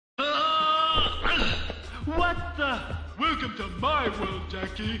What the? Welcome to my world,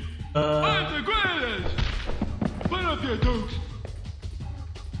 Jackie. I'm the greatest. Put up your dukes.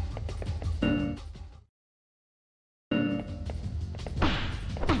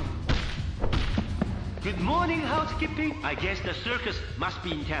 Good morning, housekeeping. I guess the circus must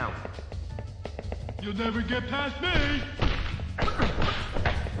be in town. You'll never get past me.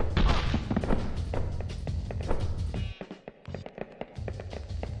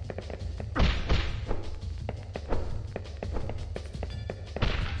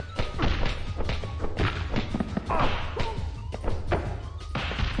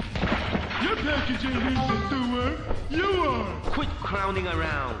 Your package ain't in the sewer. You are. Quit crowding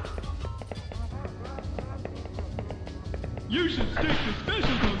around. You should stick to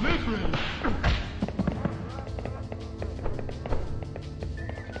special delivery.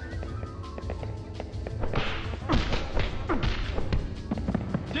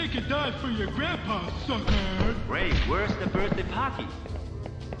 Take a dive for your grandpa, sucker. Ray, where's the birthday party?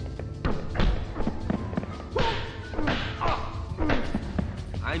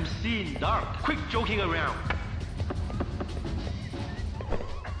 I'm seeing dark. Quit joking around.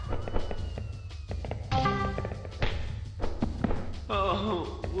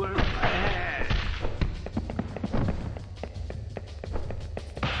 Oh, where's my head?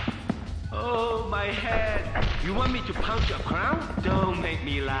 Oh, my head. You want me to punch a crown? Don't make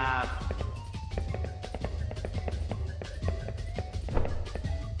me laugh.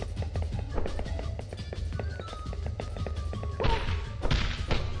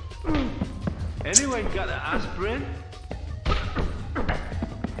 Anyone got an aspirin?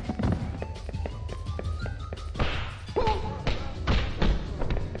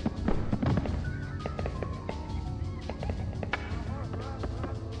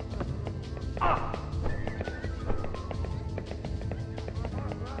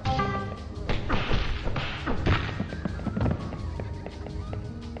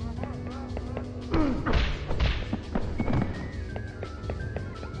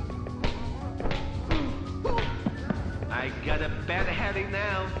 I got a bad headache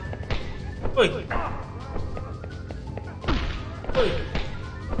now. Oi. Oi.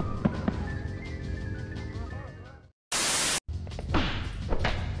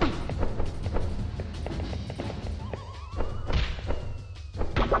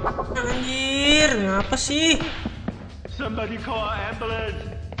 Anjir, ngapa sih? Somebody call an ambulance.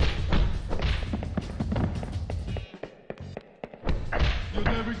 You'll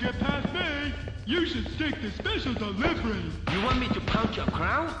never get past me. You should stick to special delivery. You want me to punch a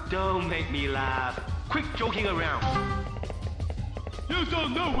crown? Don't make me laugh. Quit joking around. You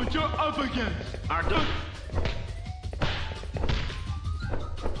don't know what you're up against. Are the...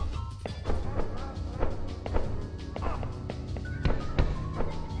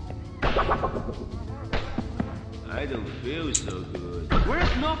 I don't feel so good.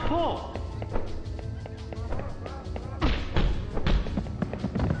 Where's North Pole?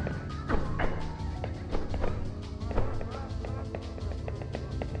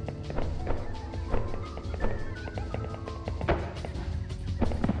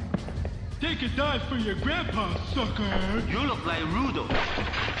 Take a dive for your grandpa, sucker. You look like Rudolph.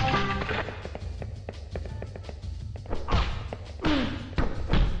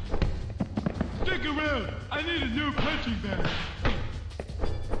 Stick around. I need a new punching bag.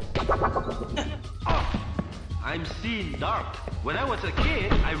 I'm seeing dark. When I was a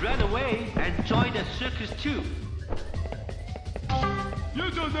kid, I ran away and joined the circus too. You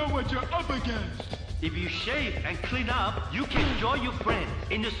don't know what you're up against. If you shave and clean up, you can join your friends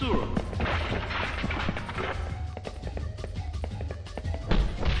in the sewer.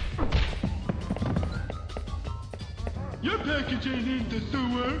 Your package ain't in the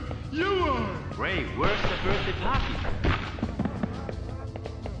sewer. You are. Ray, where's the birthday party?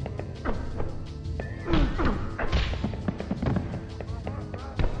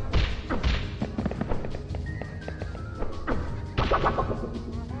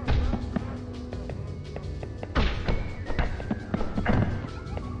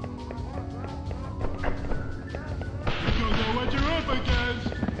 You don't know what you're up against.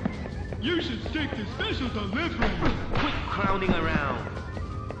 You should stick to special delivery. Quit crowding around.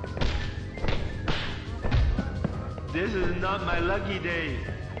 This is not my lucky day.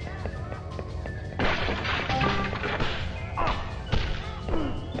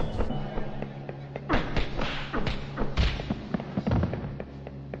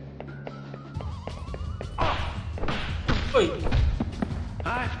 Oi.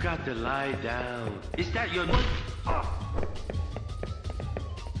 I've got to lie down. Is that your...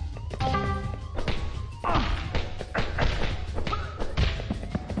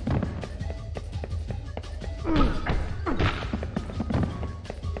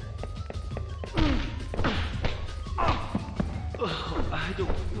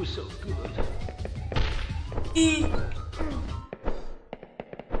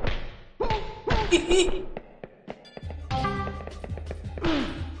 Take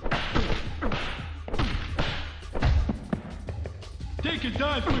a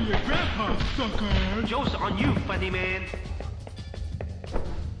dive for your grandpa, sucker. Joke's on you, funny man.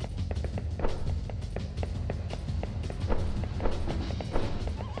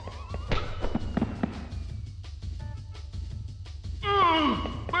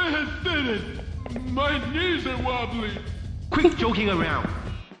 My head's thinning. My knees are wobbly. Quit joking around.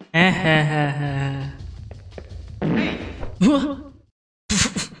 Hahaha. Hey,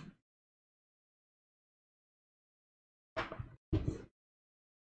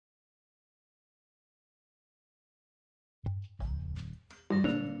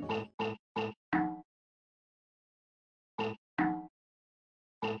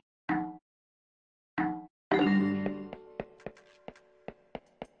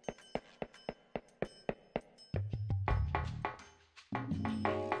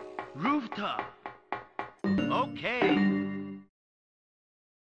 rooftop. Okay.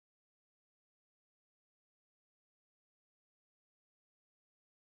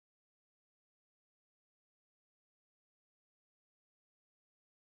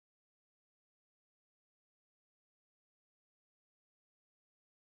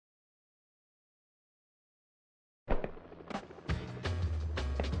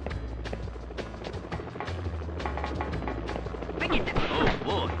 Oh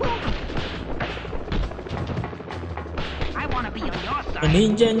boy. I want to be on your side.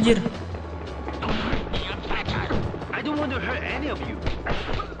 Ninja anjir. Don't hurt me, I'm fragile. I don't want to hurt any of you.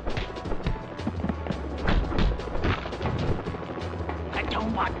 I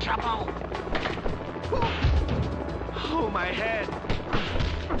don't want trouble. Oh, my head.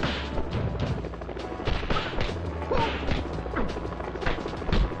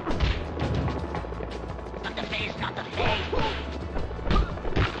 Not the face, not the face.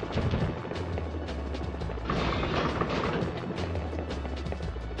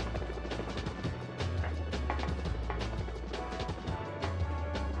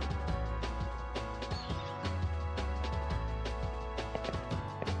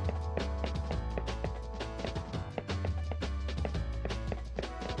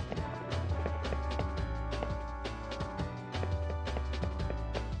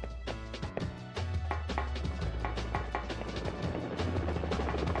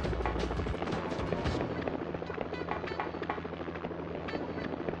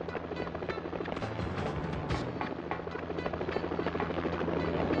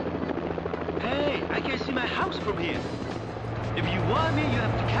 Hey, I can see my house from here. If you want me, you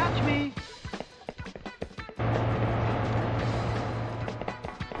have to catch me.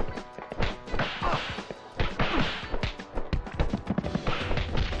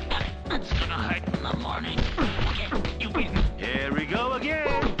 That's gonna hurt in the morning. Okay, you win. Here we go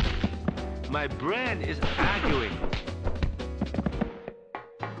again. My brain is arguing.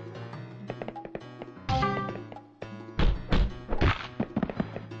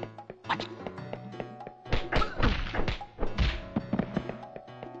 What?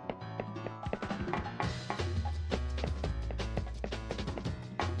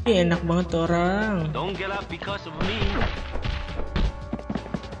 Ih, enak banget tuh orang. Don't get up because of me.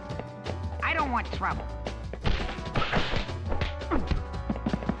 I don't want trouble.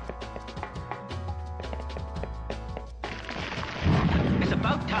 It's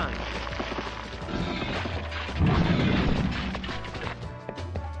about time.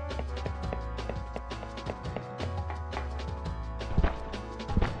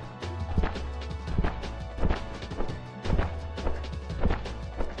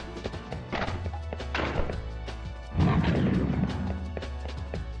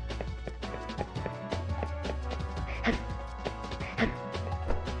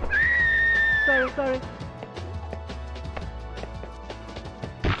 Sorry.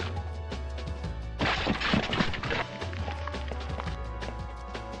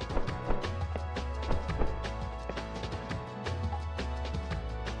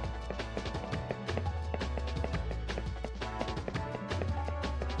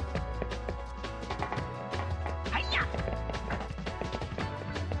 Hiya!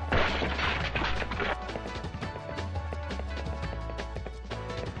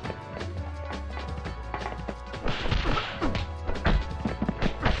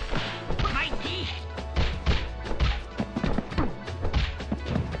 My teeth!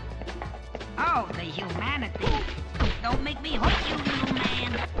 Oh, the humanity. Don't make me hurt you, little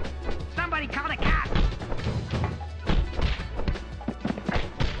man. Somebody call the cops.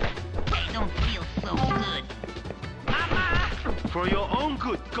 They don't feel so good. Mama! For your own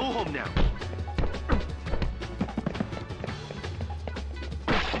good, go home now.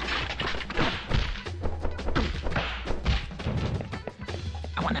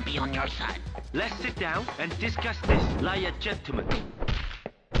 want to be on your side. Let's sit down and discuss this like a gentleman.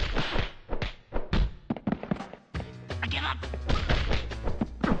 I give up.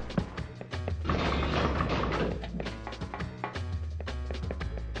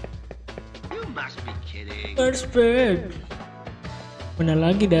 You must be kidding. First bird. Mana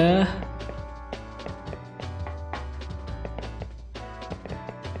lagi dah?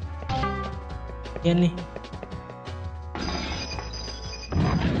 Ya nih.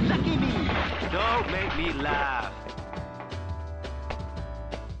 Lucky me. Don't make me laugh.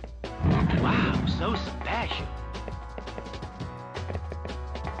 Wow, so special.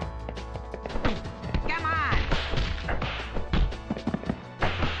 Come on.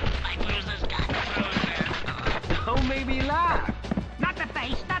 My bruiser's got bruises. Don't make me laugh. Not the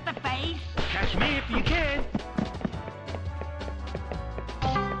face, not the face. Catch me if you can.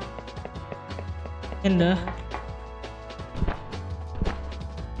 Yan dah.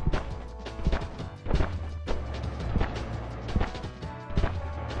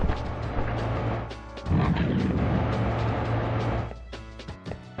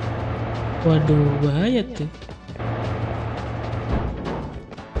 Waduh, bahaya tuh.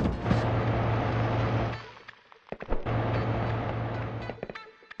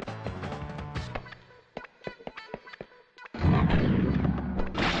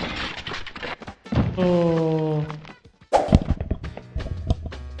 Oh.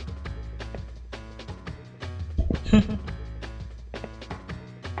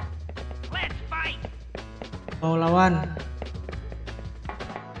 Let's fight. Mau lawan.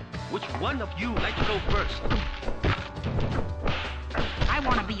 Which one of you like to go first? I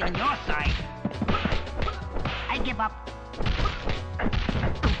want to be on your side. I give up.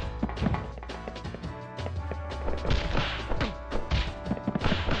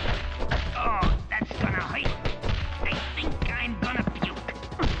 Oh, that's gonna hurt. I think I'm gonna puke.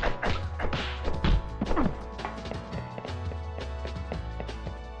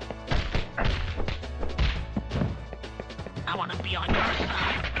 I want to be on your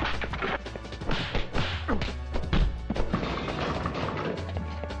side.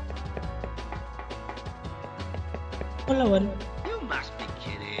 Mau lawan. You must be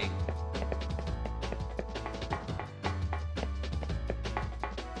kidding.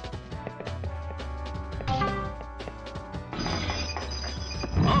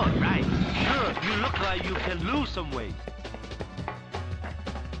 All right, sure, you look like you can lose some weight.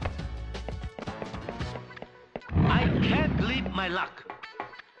 I can't believe my luck.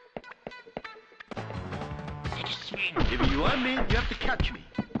 Take a swing. If you want me, you have to catch me.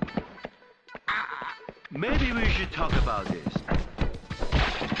 Maybe we should talk about this.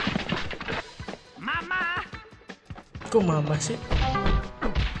 Mama! Kok mama sih?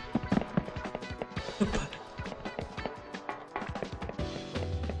 Apa?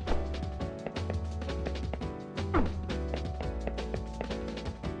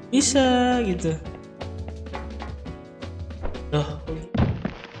 Bisa gitu. Loh.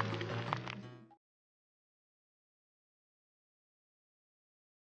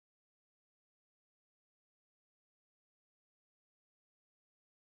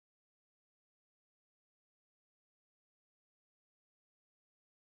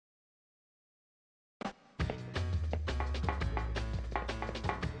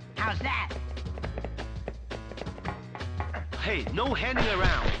 How's that? Hey, no handing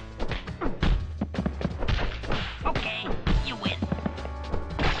around. Okay, you win.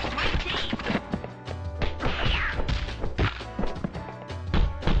 My team. Yeah.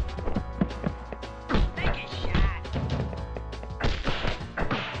 Take a shot.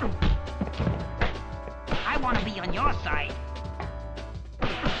 I want to be on your side.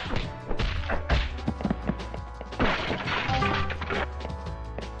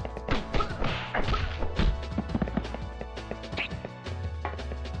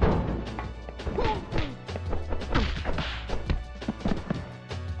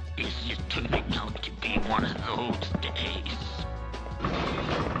 It's just turning out to be one of those days.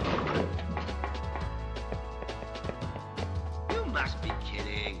 You must be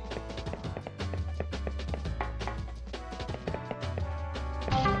kidding.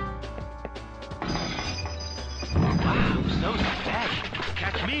 Wow, so special.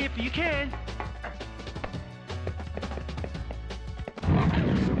 Catch me if you can.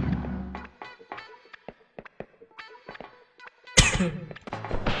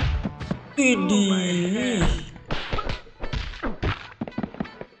 Widih.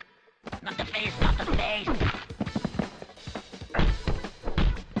 Not the face, not the face.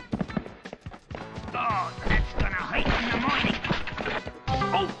 Oh, that's gonna hurt in the morning.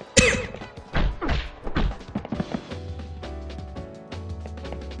 Oh!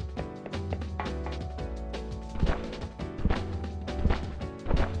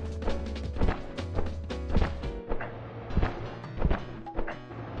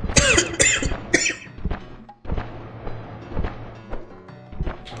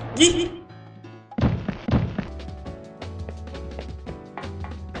 Ih.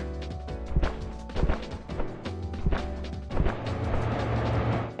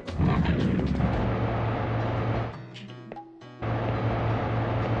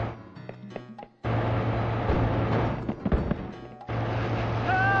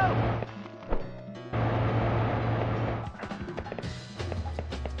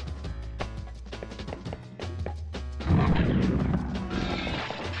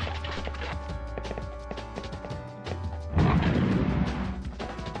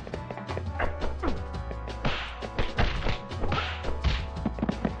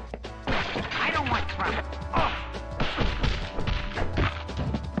 I don't want trouble. Oh.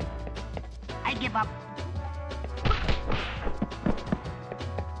 I give up.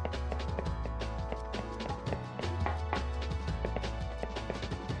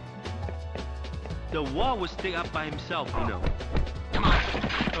 The wall will stick up by himself, you know. Come on.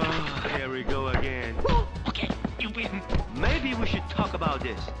 Oh, here we go again. Okay, you win. Maybe we should talk about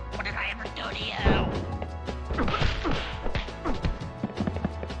this. What did I ever do to you?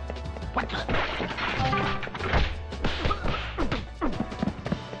 What the?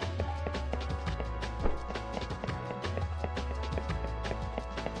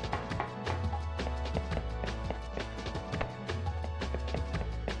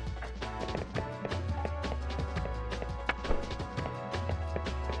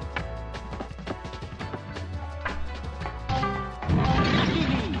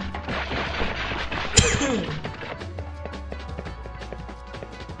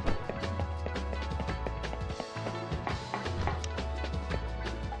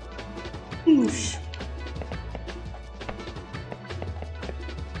 Ush.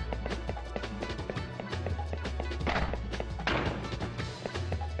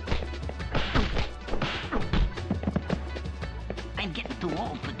 I'm getting too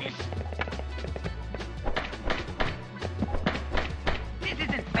old for this. This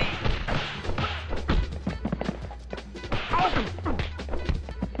isn't fair. Oh!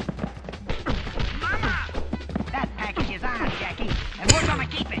 Mama! That package is ours, Jackie, and we're gonna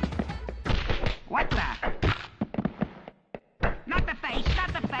keep it. What the? Not the face,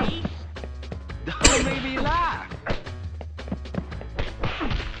 not the face. Don't make me laugh.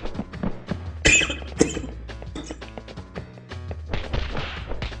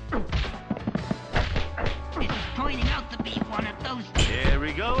 This is turning out to be one of those days. Here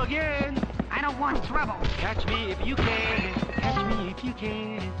we go again. I don't want trouble. Catch me if you can. Catch me if you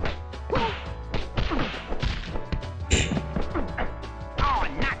can. Oh,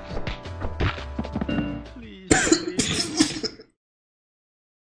 nuts! Please, please.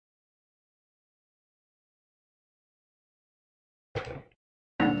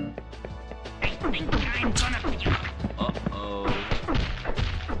 I think I'm gonna